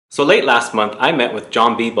So late last month, I met with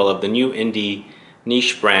John Biebel of the new indie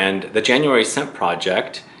niche brand, the January Scent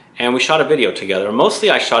Project, and we shot a video together. Mostly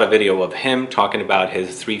I shot a video of him talking about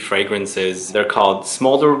his 3 fragrances. They're called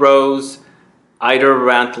Smolderose,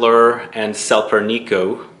 Eiderantler and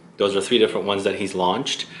Selperniku. Those are 3 different ones that he's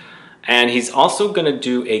launched. And he's also going to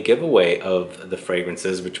do a giveaway of the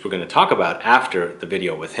fragrances, which we're going to talk about after the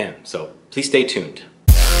video with him. So please stay tuned.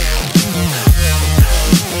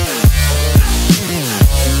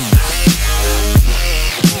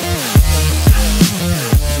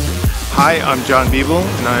 Hi, I'm John Biebel,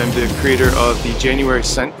 and I'm the creator of the January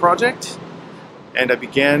Scent Project. And I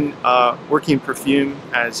began working in perfume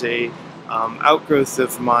as a outgrowth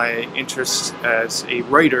of my interest as a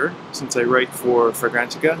writer, since I write for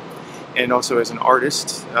Fragrantica, and also as an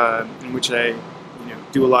artist, in which I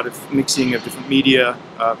do a lot of mixing of different media,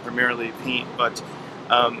 primarily paint. But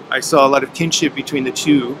I saw a lot of kinship between the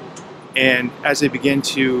two, and as I began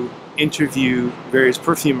to interview various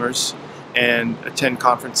perfumers and attend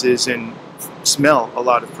conferences and smell a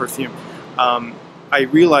lot of perfume, I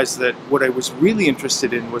realized that what I was really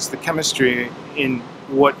interested in was the chemistry in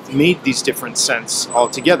what made these different scents all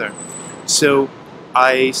together. So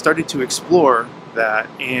I started to explore that,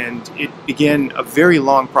 and it began a very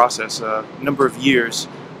long process, a number of years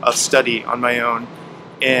of study on my own,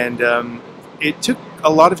 and it took a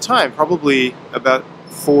lot of time, probably about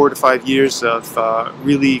 4 to 5 years of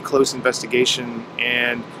really close investigation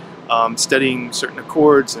and studying certain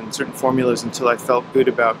accords and certain formulas until I felt good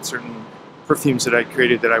about certain perfumes that I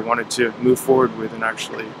created that I wanted to move forward with and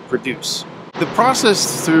actually produce. The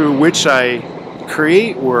process through which I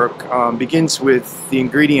create work begins with the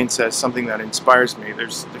ingredients as something that inspires me.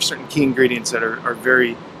 There's certain key ingredients that are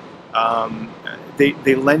very,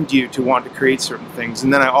 they lend you to want to create certain things.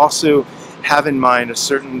 And then I also have in mind a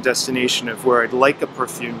certain destination of where I'd like a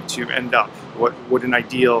perfume to end up, what an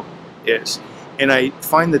ideal is. And I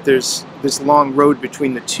find that there's this long road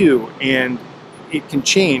between the two, and it can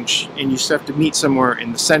change, and you just have to meet somewhere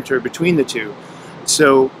in the center between the two.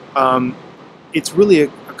 So it's really a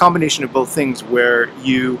combination of both things, where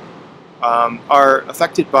you are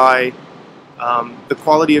affected by the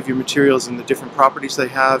quality of your materials and the different properties they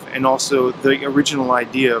have, and also the original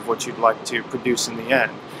idea of what you'd like to produce in the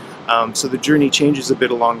end. So the journey changes a bit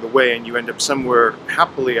along the way, and you end up somewhere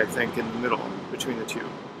happily, I think, in the middle between the two.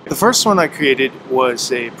 The first one I created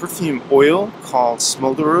was a perfume oil called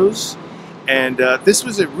Smolderose, and this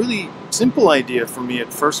was a really simple idea for me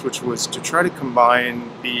at first, which was to try to combine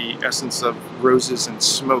the essence of roses and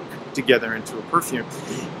smoke together into a perfume.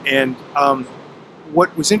 And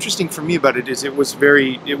what was interesting for me about it is it was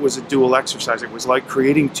a dual exercise. It was like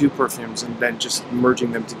creating 2 perfumes and then just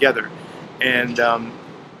merging them together. And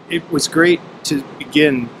it was great to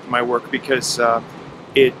begin my work because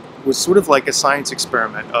it was sort of like a science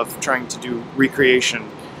experiment of trying to do recreation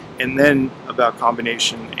and then about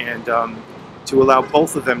combination, and to allow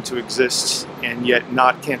both of them to exist and yet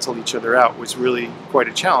not cancel each other out was really quite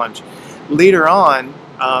a challenge. Later on,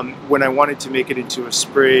 when I wanted to make it into a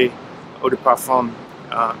spray eau de parfum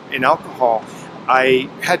in alcohol, I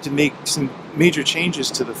had to make some major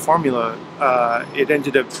changes to the formula. It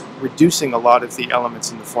ended up reducing a lot of the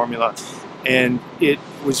elements in the formula, and it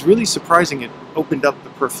was really surprising. It opened up the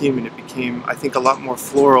perfume and it became, I think, a lot more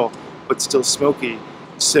floral but still smoky.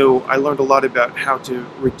 So I learned a lot about how to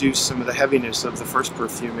reduce some of the heaviness of the first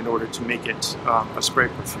perfume in order to make it a spray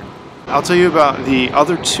perfume. I'll tell you about the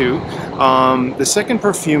other 2. The second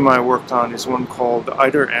perfume I worked on is one called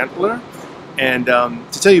Eiderantler. And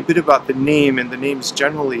to tell you a bit about the name, and the names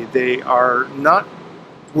generally, they are not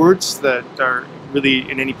words that are really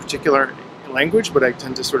in any particular language, but I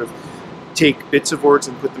tend to sort of take bits of words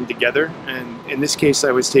and put them together. And in this case,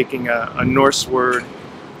 I was taking a Norse word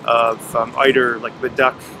of eider, like the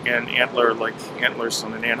duck, and antler, like antlers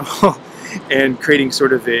on an animal, and creating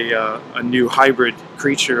sort of a new hybrid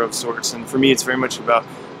creature of sorts. And for me, it's very much about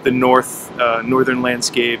the northern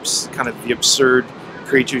landscapes, kind of the absurd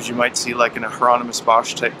creatures you might see like in a Hieronymus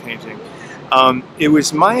Bosch type painting. It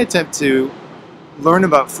was my attempt to learn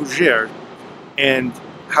about fougere and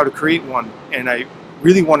how to create one, and I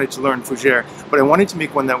really wanted to learn fougere, but I wanted to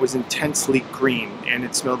make one that was intensely green, and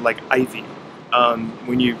it smelled like ivy.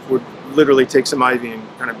 When you would literally take some ivy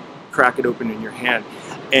and kind of crack it open in your hand,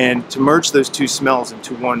 and to merge those 2 smells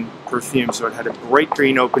into one perfume, so it had a bright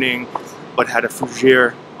green opening but had a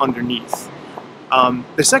fougere underneath.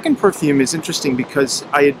 The second perfume is interesting because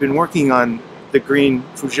I had been working on the green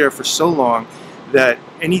fougere for so long that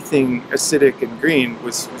anything acidic and green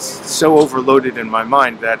was so overloaded in my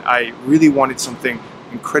mind that I really wanted something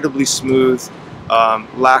incredibly smooth,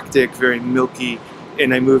 lactic, very milky,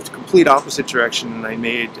 and I moved complete opposite direction, and I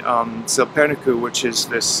made Selperniku, which is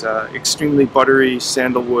this extremely buttery,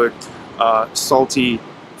 sandalwood, salty,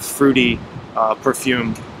 fruity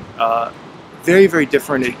perfume. Very, very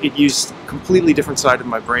different. It used a completely different side of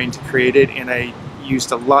my brain to create it, and I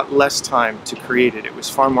used a lot less time to create it. It was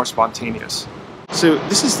far more spontaneous. So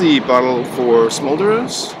this is the bottle for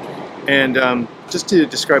Smolderose, and just to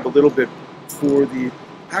describe a little bit for the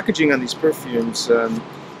packaging on these perfumes,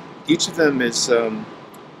 each of them is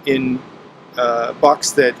in a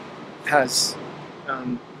box that has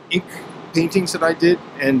ink paintings that I did,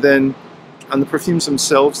 and then on the perfumes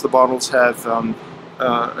themselves, the bottles have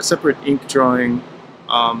a separate ink drawing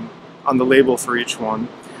on the label for each one.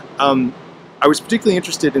 I was particularly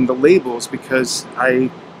interested in the labels because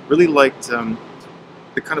I really liked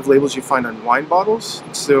the kind of labels you find on wine bottles.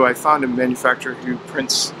 So I found a manufacturer who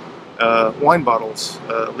prints wine bottles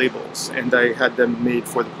labels, and I had them made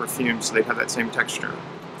for the perfume so they have that same texture.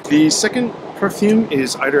 The second perfume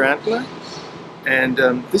is Eiderantler, and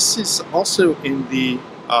this is also in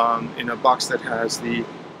a box that has the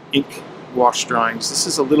ink wash drawings. This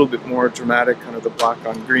is a little bit more dramatic, kind of the black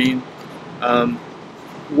on green.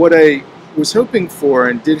 What I was hoping for,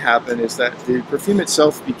 and did happen, is that the perfume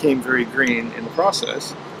itself became very green in the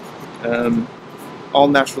process, all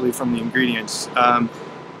naturally from the ingredients.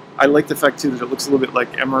 I like the fact too that it looks a little bit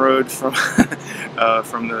like emerald from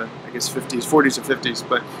from the, I guess, 40s or 50s,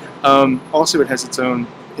 but also it has its own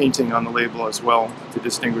painting on the label as well to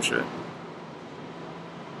distinguish it.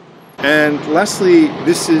 And lastly,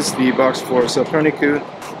 this is the box for Selperniku,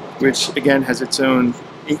 which again has its own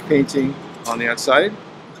ink painting on the outside.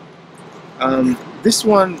 This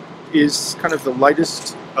one is kind of the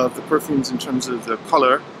lightest of the perfumes in terms of the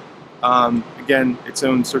color. Again, its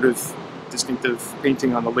own sort of distinctive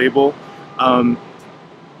painting on the label. And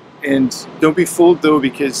don't be fooled though,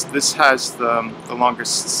 because this has the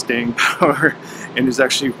longest staying power and is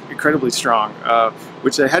actually incredibly strong,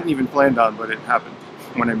 which I hadn't even planned on, but it happened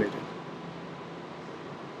when I made it.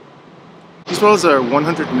 These bottles are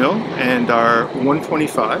 100 ml and are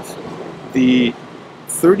 $125. The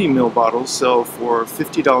 30 ml bottles sell for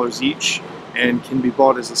 $50 each and can be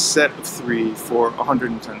bought as a set of 3 for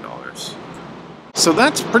 $110. So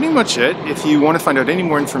that's pretty much it. If you want to find out any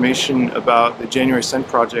more information about the January Scent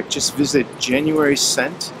project, just visit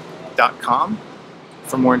januaryscent.com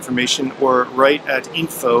for more information, or write at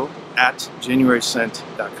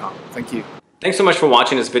info@januaryscent.com. Thank you. Thanks so much for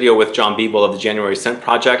watching this video with John Biebel of the January Scent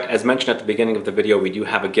Project. As mentioned at the beginning of the video, we do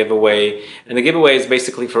have a giveaway. And the giveaway is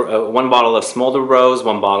basically for 1 bottle of Smolderose,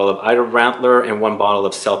 1 bottle of Eiderantler, and 1 bottle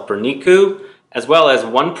of Selperniku, as well as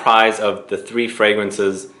 1 prize of the 3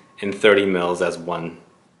 fragrances in 30 mils as 1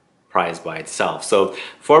 prize by itself. So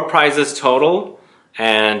 4 prizes total.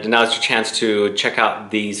 And now's your chance to check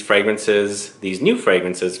out these fragrances, these new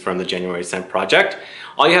fragrances from the January Scent Project.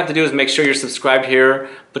 All you have to do is make sure you're subscribed here,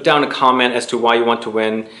 put down a comment as to why you want to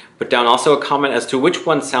win, put down also a comment as to which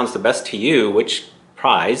one sounds the best to you, which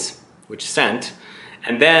prize, which scent,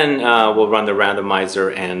 and then we'll run the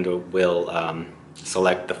randomizer and we'll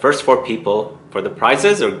select the first 4 people for the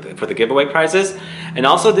prizes, or for the giveaway prizes. And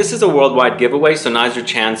also, this is a worldwide giveaway, so now's your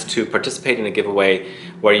chance to participate in a giveaway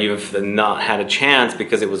where you've not had a chance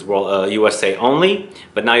because it was USA only,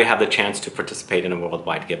 but now you have the chance to participate in a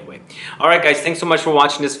worldwide giveaway. Alright guys, thanks so much for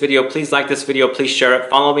watching this video. Please like this video, please share it,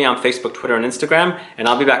 follow me on Facebook, Twitter, and Instagram, and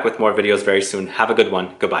I'll be back with more videos very soon. Have a good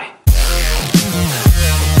one. Goodbye.